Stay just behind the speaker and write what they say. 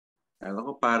Alam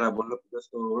ko, parable of the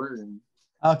sower.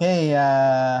 Okay,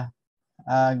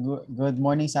 good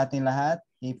morning sa ating lahat.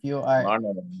 If you are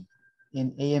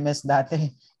in AMS dati,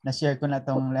 na-share ko na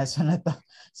tong lesson na to.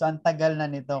 So, ang tagal na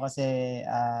nito kasi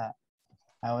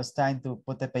I was trying to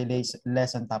put up a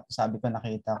lesson tapos sabi ko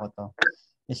nakita ko to.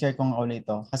 I-share ko nga ulit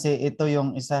ito. Kasi ito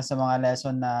yung isa sa mga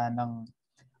lesson na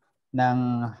ng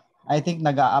I think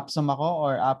nag-a-upsum ako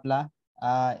or apla.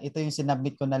 Ito yung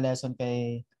sinabit ko na lesson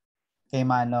kay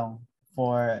Manong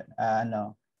for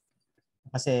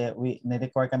kasi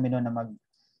ni-record kami noon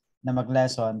na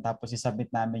mag-lesson tapos isubmit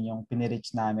namin yung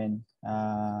pinirich namin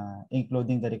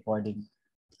including the recording.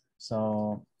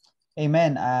 So,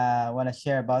 amen. I want to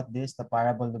share about this, the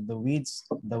parable of the weeds,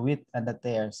 the wheat, and the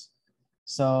tares.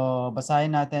 So,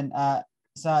 basahin natin.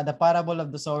 Sa the parable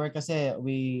of the sower kasi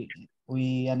we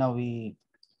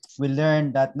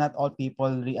learn that not all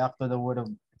people react to the word of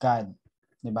God,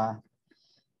 'di ba?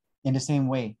 In the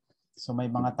same way. So may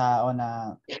mga tao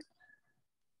na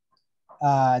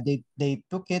they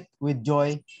took it with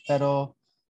joy pero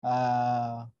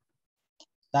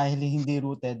dahil hindi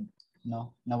rooted,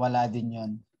 no, nawala din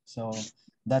 'yon. So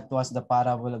that was the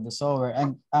parable of the sower,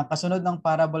 and ang kasunod ng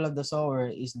parable of the sower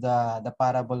is the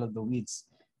parable of the weeds.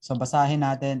 So basahin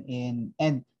natin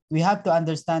and we have to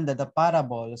understand that the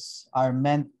parables are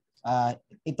meant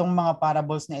itong mga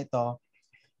parables na ito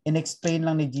inexplain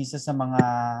lang ni Jesus sa mga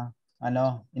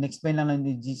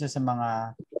sa mga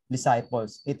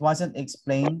disciples. It wasn't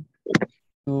explained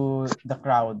to the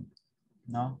crowd,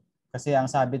 no? Kasi ang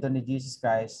sabi to ni Jesus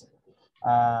Christ,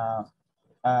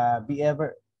 be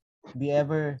ever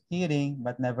hearing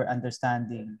but never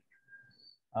understanding,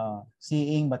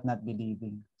 seeing but not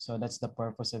believing. So that's the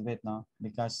purpose of it, no?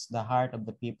 Because the heart of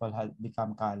the people has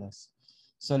become callous.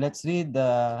 So let's read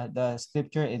the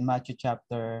scripture in Matthew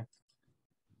chapter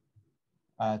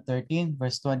 13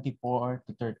 verse 24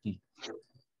 to 30.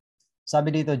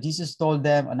 Sabi dito, Jesus told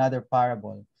them another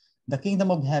parable. The kingdom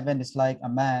of heaven is like a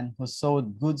man who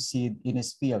sowed good seed in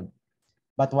his field.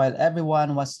 But while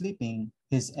everyone was sleeping,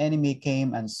 his enemy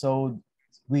came and sowed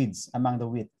weeds among the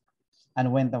wheat and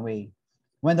went away.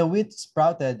 When the wheat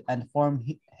sprouted and formed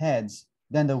heads,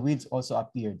 then the weeds also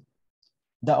appeared.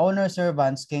 The owner's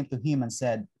servants came to him and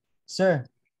said, "Sir,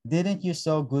 didn't you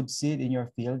sow good seed in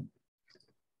your field?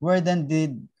 Where then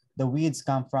did the weeds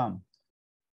come from?"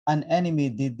 "An enemy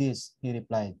did this," he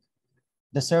replied.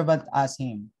 The servant asked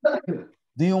him,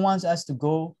 "Do you want us to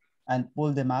go and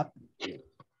pull them up?"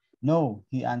 "No,"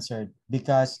 he answered,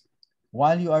 "because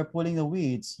while you are pulling the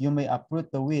weeds, you may uproot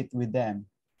the wheat with them.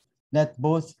 Let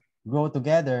both grow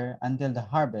together until the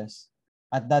harvest.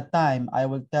 At that time, I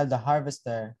will tell the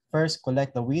harvester, first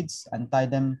collect the weeds and tie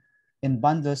them in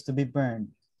bundles to be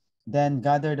burned. Then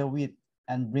gather the wheat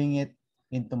and bring it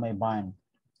into my barn."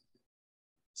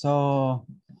 So,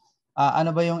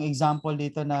 ano ba yung example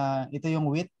dito na ito yung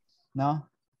wheat, no?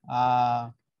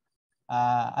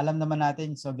 Alam naman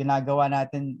natin, so ginagawa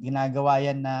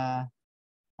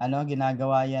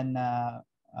yan na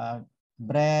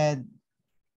bread,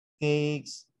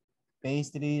 cakes,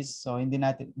 pastries. So hindi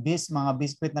natin mga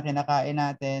biscuit na kinakain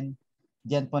natin,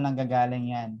 diyan po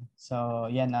nanggagaling yan. So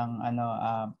yan ang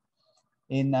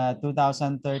in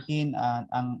 2013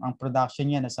 ang production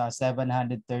niya nasa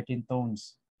 713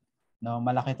 tons. No,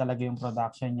 malaki talaga yung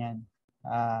production niyan.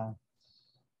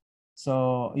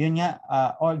 So, yun nga,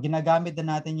 or ginagamit din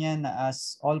natin yan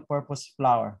as all-purpose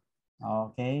flour.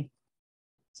 Okay?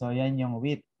 So, yan yung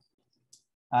wheat.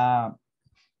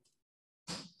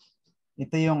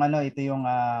 Ito yung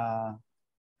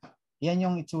yan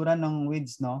yung itsura ng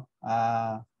weeds, no?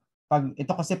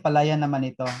 Ito kasi palayan naman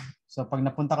ito. So, pag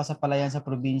napunta ka sa palayan sa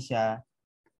probinsya,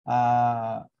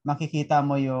 makikita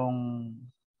mo yung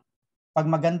pag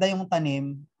maganda yung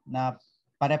tanim na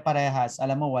pare-parehas,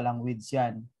 alam mo walang weeds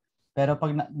yan. Pero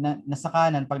pag nasa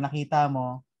kanan, pag nakita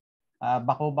mo,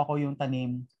 bako-bako yung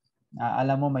tanim,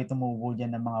 alam mo may tumubo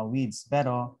dyan ng mga weeds.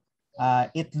 Pero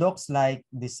it looks like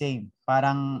the same.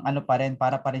 Parang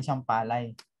para pa rin siyang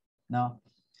palay. No?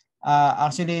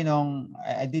 Actually, nung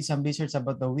I did some research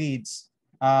about the weeds,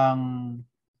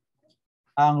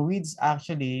 ang weeds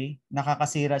actually,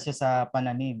 nakakasira siya sa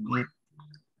pananim.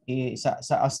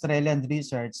 Sa Australian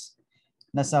research,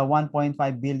 nasa 1.5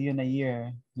 billion a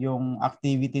year yung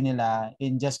activity nila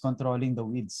in just controlling the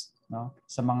weeds, no,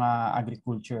 sa mga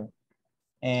agriculture.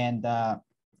 And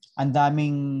ang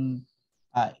daming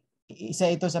isa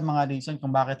ito sa mga reason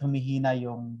kung bakit humihina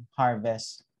yung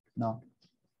harvest, no,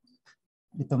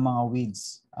 itong mga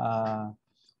weeds.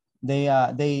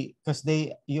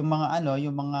 Yung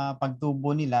mga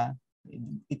pagtubo nila,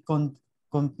 it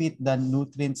compete the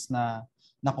nutrients na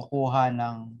nakukuha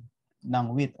ng ng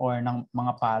wheat or ng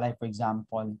mga palay, for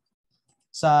example.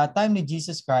 Sa time ni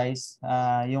Jesus Christ,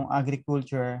 yung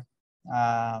agriculture,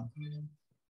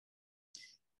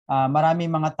 marami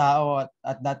mga tao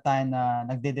at that time na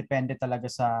nagdedepende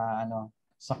talaga sa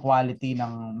sa quality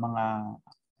ng mga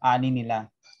ani nila.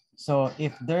 So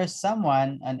if there's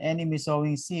someone, an enemy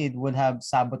sowing seed would have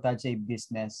sabotaged a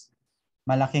business.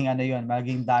 Malaking yun,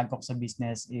 malaking dagok sa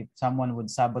business if someone would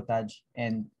sabotage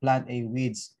and plant a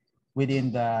weeds within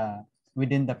the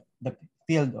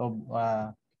field of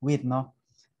wheat, no?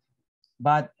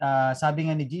 But sabi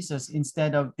nga ni Jesus,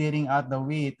 instead of tearing out the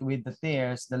wheat with the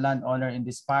tares, the landowner in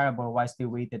this parable wisely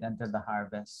waited until the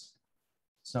harvest.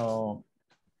 So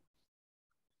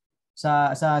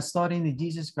sa story ni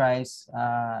Jesus Christ,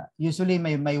 usually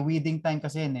may weeding time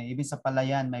kasi yan eh. Even sa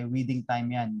palayan, may weeding time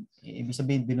yan. Ibig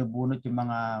sabihin, binubunot yung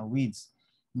mga weeds.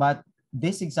 But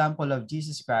this example of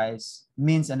Jesus Christ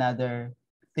means another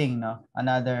thing, no?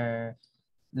 Another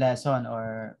lesson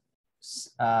or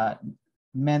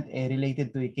meant related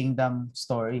to a kingdom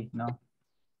story, no?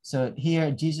 So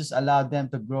here, Jesus allowed them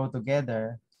to grow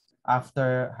together.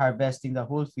 After harvesting the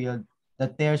whole field, the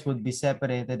tares would be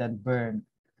separated and burned,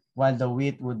 while the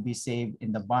wheat would be saved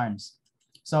in the barns.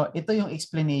 So ito yung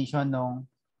explanation ng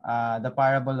the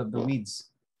parable of the weeds.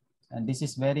 And this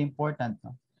is very important.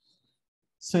 No?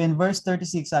 So in verse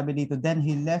 36, sabi dito, then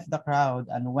he left the crowd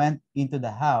and went into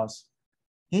the house.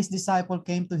 His disciple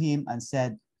came to him and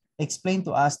said, explain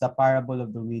to us the parable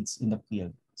of the weeds in the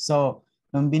field. So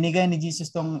nung binigay ni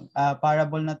Jesus tong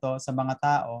parable na to sa mga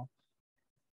tao,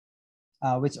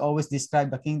 which always describe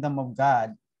the kingdom of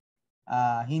God,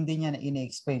 hindi niya na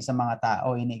ini-explain sa mga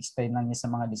tao, ini-explain lang niya sa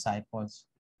mga disciples.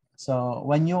 So,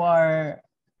 when you are,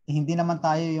 hindi naman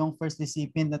tayo yung first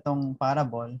recipient na tong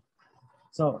parable.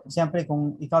 So, siyempre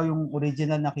kung ikaw yung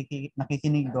original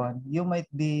nakikinig doon, you might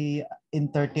be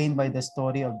entertained by the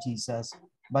story of Jesus,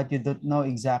 but you don't know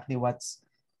exactly what's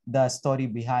the story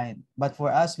behind. But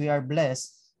for us, we are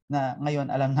blessed na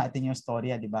ngayon alam natin yung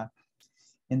storya, di ba?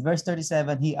 In verse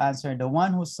 37, he answered, the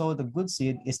one who sowed the good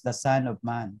seed is the Son of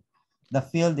Man. The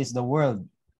field is the world,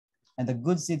 and the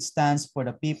good seed stands for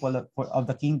the people of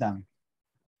the kingdom.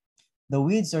 The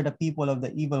weeds are the people of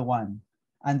the evil one,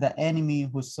 and the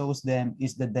enemy who sows them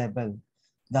is the devil.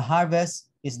 The harvest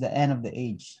is the end of the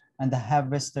age, and the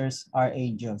harvesters are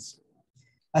angels.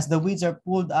 As the weeds are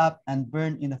pulled up and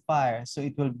burned in the fire, so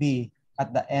it will be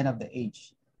at the end of the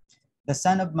age. The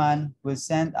Son of Man will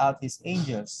send out his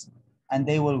angels, and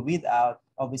they will weed out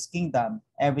of his kingdom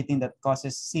everything that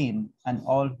causes sin and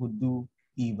all who do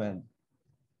evil.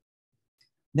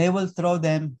 They will throw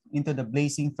them into the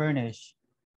blazing furnace,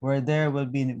 where there will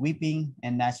be weeping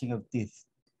and gnashing of teeth.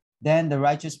 Then the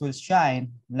righteous will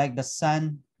shine like the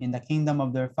sun in the kingdom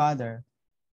of their Father.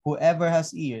 Whoever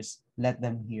has ears, let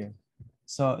them hear.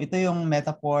 So ito yung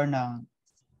metaphor ng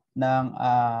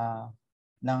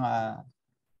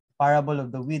parable of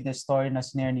the wheat, the story na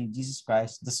sinare ni Jesus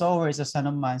Christ. The sower is the Son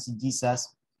of Man, si Jesus.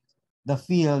 The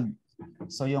field,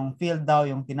 so yung field daw,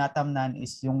 yung tinatamnan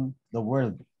is the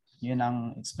world. Yun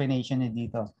ang explanation niya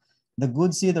dito. The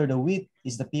good seed or the wheat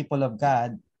is the people of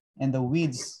God, and the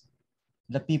weeds,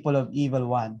 the people of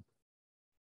evil one.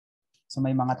 So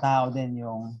may mga tao din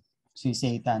yung si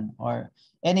Satan or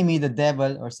enemy, the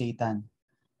devil or Satan.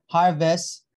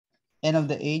 Harvest, end of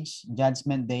the age,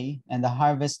 judgment day, and the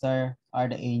harvester are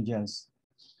the angels.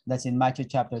 That's in Matthew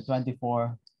chapter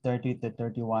 24, 30 to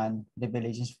 31,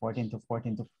 Revelations 14 to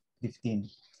 15.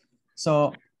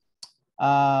 So,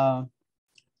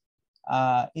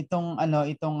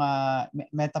 itong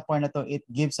metaphor na to, it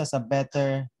gives us a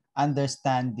better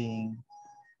understanding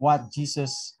what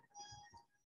Jesus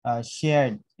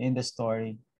shared in the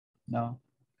story, no?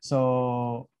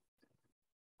 So,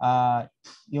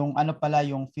 yung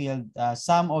yung field,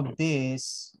 some of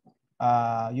this,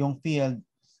 yung field,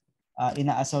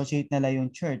 ina-associate nila yung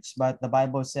church, but the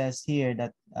Bible says here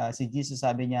that si Jesus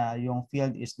sabi niya, yung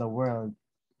field is the world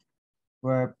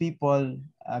where people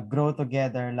grow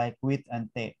together like wheat and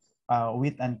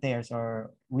tares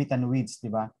or wheat and weeds, di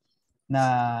ba?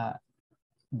 Na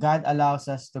God allows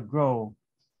us to grow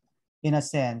in a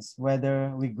sense whether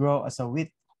we grow as a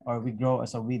wheat or we grow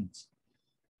as a weeds,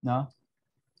 no?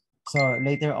 So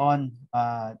later on,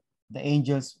 the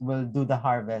angels will do the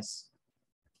harvest.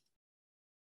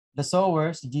 The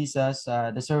sowers, Jesus,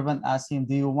 the servant asked him,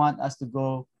 do you want us to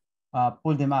go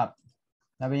pull them up?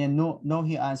 Sabi niya, no,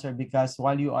 he answered, because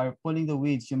while you are pulling the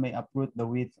weeds, you may uproot the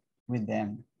wheat with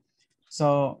them.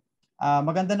 So,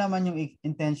 maganda naman yung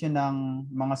intention ng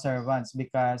mga servants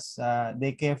because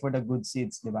they care for the good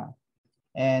seeds, di ba?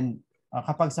 And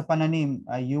kapag sa pananim,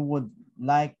 you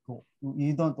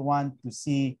don't want to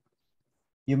see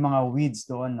yung mga weeds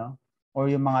doon, no? Or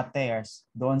yung mga tares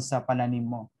doon sa pananim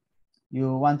mo.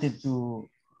 You wanted to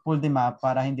pull them up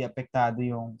para hindi apektado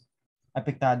yung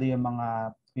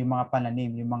mga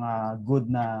pananim, yung mga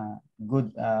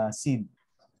good seed.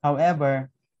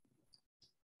 However,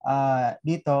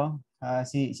 dito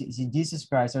si Jesus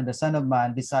Christ or the Son of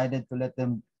Man decided to let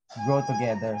them grow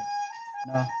together.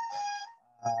 No?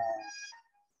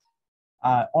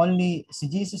 Only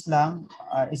si Jesus lang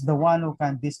is the one who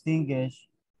can distinguish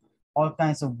all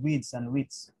kinds of weeds and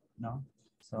wheats, no?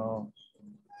 So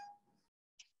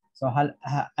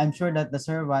I'm sure that the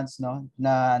servants, no,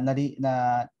 na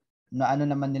ano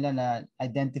naman nila, na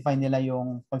identify nila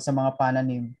yung pag sa mga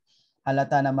pananim,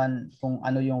 halata naman kung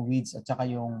ano yung weeds at saka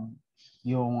yung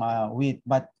wheat.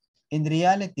 But in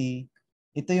reality,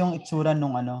 ito yung itsura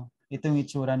nung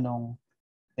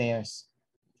tares.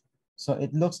 So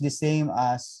it looks the same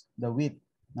as the wheat,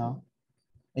 no?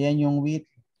 Ayan yung wheat,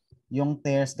 yung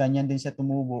tares, ganyan din siya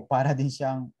tumubo, para din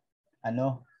siyang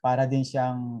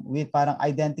wheat, parang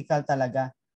identical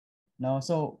talaga, no?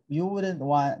 So you wouldn't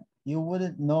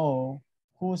know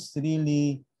who's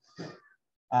really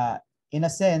in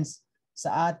a sense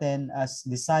sa atin as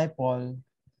disciple,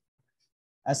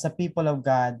 as a people of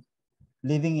God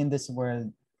living in this world.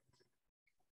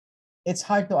 It's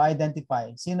hard to identify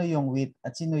sino yung wheat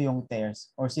at sino yung tares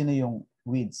or sino yung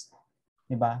weeds,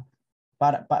 'di ba?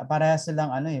 Parehas silang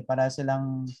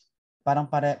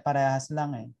parehas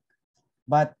lang eh.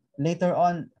 But later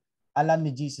on, alam ni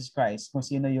Jesus Christ kung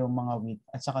sino yung mga wheat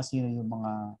at saka sino yung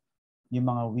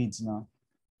mga weeds, no?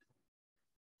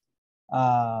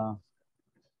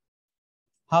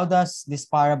 How does this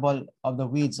parable of the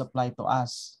weeds apply to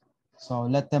us? So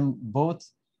let them both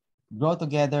grow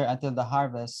together until the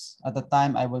harvest. At the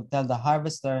time I will tell the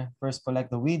harvester, first collect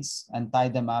the weeds and tie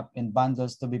them up in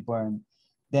bundles to be burned,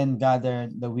 then gather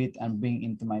the wheat and bring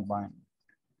into my barn.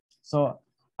 So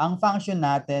ang function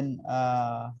natin,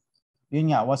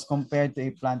 yun nga, was compared to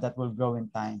a plant that will grow in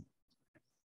time.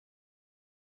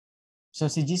 So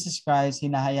si Jesus Christ,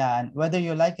 hinahayaan, whether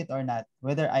you like it or not,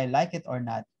 whether I like it or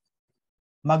not,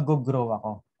 mag-grow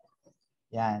ako.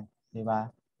 Yan, di ba?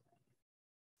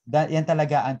 Yan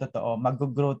talaga ang totoo,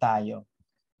 mag-grow tayo.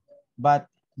 But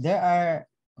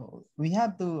we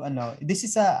have to, this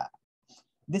is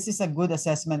a good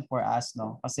assessment for us,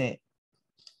 no? Kasi,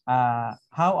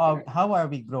 how are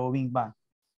we growing ba?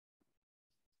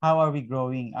 How are we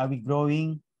growing? Are we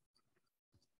growing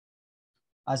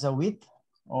as a wheat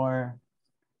or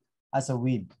as a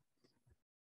weed?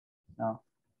 No?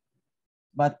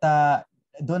 But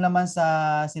doon naman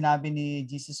sa sinabi ni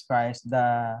Jesus Christ,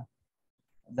 the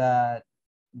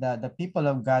people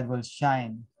of God will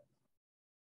shine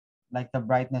like the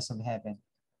brightness of heaven.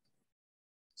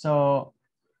 So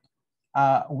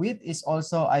wheat is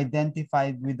also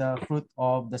identified with the fruit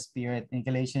of the Spirit in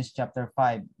Galatians chapter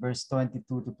 5, verse 22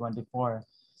 to 24.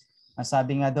 Ang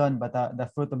sabi nga doon, but the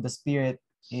fruit of the Spirit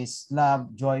is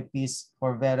love, joy, peace,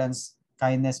 forbearance,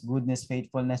 kindness, goodness,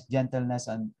 faithfulness,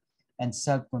 gentleness, and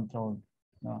self-control.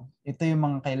 No? Ito yung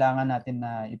mga kailangan natin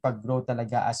na ipag-grow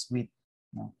talaga as wheat.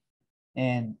 No?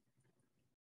 And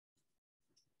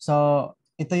so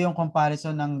ito yung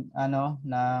comparison ng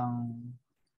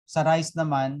sa rice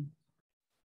naman,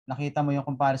 nakita mo yung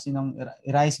comparison ng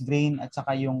rice grain at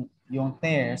saka yung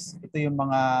tares. Ito yung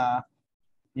mga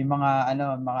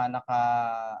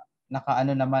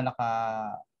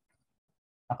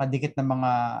nakadikit na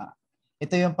mga,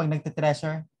 ito yung pag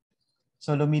nagte-treasure.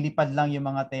 So lumilipad lang yung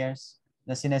mga tares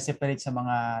na sineseparate sa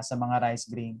mga rice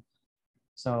grain.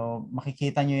 So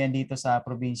makikita nyo yan dito sa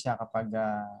probinsya kapag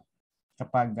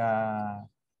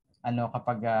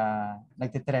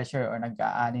nagte-treasure or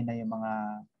nag-aani na yung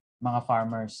mga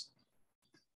farmers.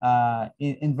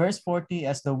 In verse 40,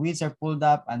 as the weeds are pulled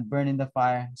up and burned in the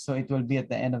fire, so it will be at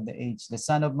the end of the age. The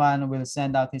Son of Man will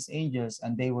send out his angels,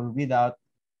 and they will weed out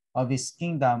of his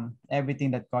kingdom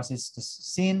everything that causes to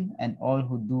sin and all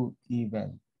who do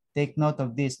evil. Take note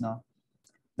of this, no?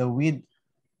 The weed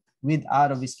out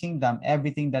of his kingdom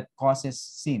everything that causes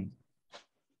sin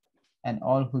and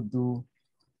all who do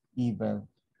evil.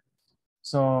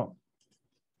 So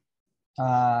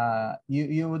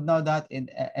you would know that in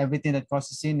everything that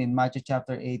causes sin in Matthew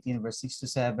chapter 18 verse 6 to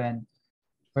 7,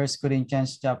 1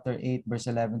 Corinthians chapter 8 verse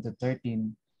 11 to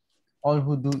 13, all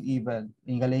who do evil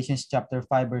in Galatians chapter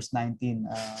 5 verse 19.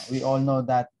 We all know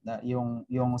that yung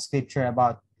scripture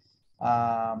about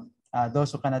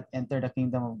those who cannot enter the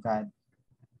kingdom of God,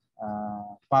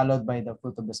 followed by the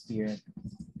fruit of the Spirit.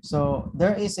 So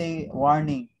there is a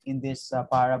warning in this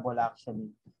parable actually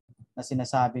na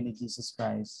sinasabi ni Jesus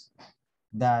Christ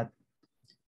that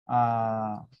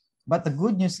but the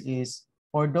good news is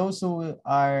For those who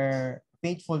are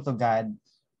faithful to God,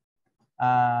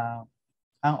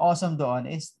 ang awesome doon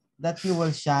is that you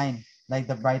will shine like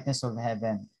the brightness of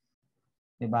heaven.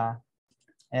 Diba?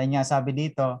 Ayan nga sabi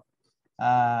dito,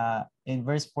 in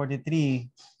verse 43,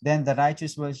 then the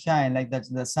righteous will shine like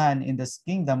the sun in the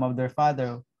kingdom of their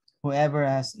Father. Whoever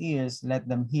has ears, let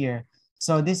them hear.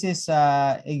 So this is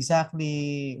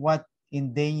exactly what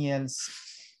in Daniel's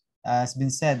has been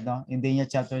said, no? In Daniel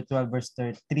chapter 12, verse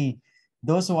 33.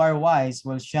 Those who are wise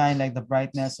will shine like the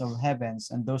brightness of heavens,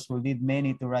 and those who lead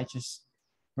many to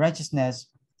righteousness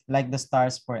like the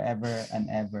stars forever and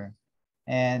ever.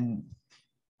 And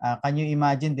can you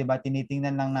imagine, 'di ba?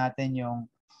 Tinitingnan lang natin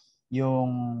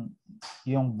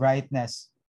yung brightness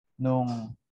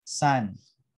nung sun.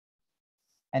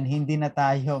 And hindi na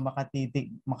tayo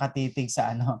makatitig sa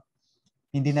ano.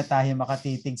 Hindi na tayo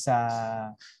makatitig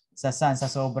sa sun sa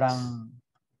sobrang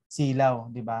silaw,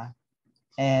 'di ba?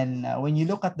 And when you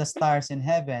look at the stars in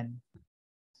heaven,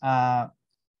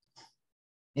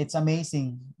 it's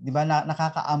amazing. 'Di ba?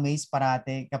 Nakaka-amaze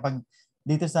parate kapag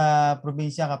dito sa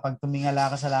probinsya, kapag tumingala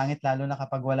ka sa langit, lalo na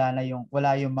kapag wala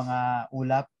yung mga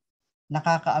ulap,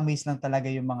 nakaka-amaze lang talaga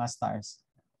yung mga stars.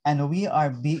 And we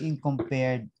are being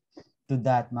compared to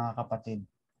that, mga kapatid.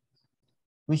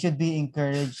 We should be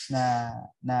encouraged na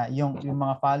yung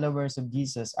mga followers of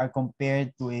Jesus are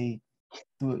compared to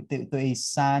a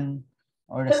sun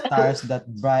or the stars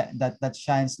that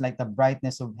shines like the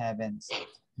brightness of heavens.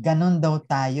 Ganon daw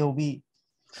tayo.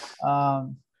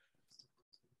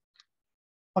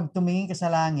 Pag tumingin ka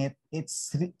sa langit,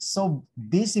 it's so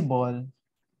visible,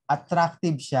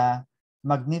 attractive siya,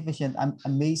 magnificent,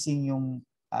 amazing yung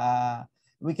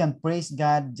we can praise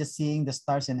God just seeing the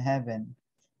stars in heaven.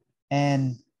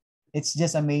 And it's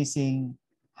just amazing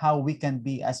how we can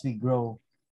be as we grow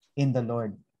in the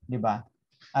Lord, di ba?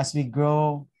 As we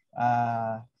grow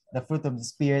the fruit of the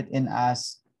Spirit in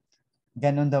us,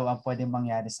 ganun daw ang pwedeng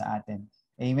mangyari sa atin.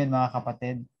 Amen, mga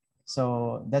kapatid.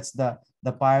 So that's the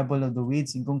parable of the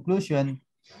weeds. In conclusion,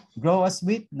 grow as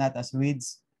wheat, not as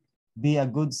weeds. Be a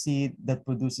good seed that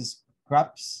produces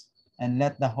crops, and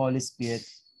let the Holy Spirit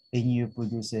in you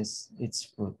produces its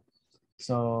fruit.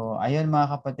 So ayun,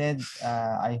 mga kapatid,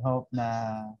 I hope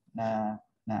na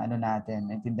ano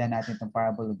natin, naintindihan natin itong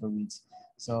parable of the weeds.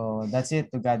 So that's it.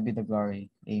 To God be the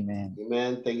glory. Amen.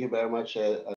 Amen. Thank you very much.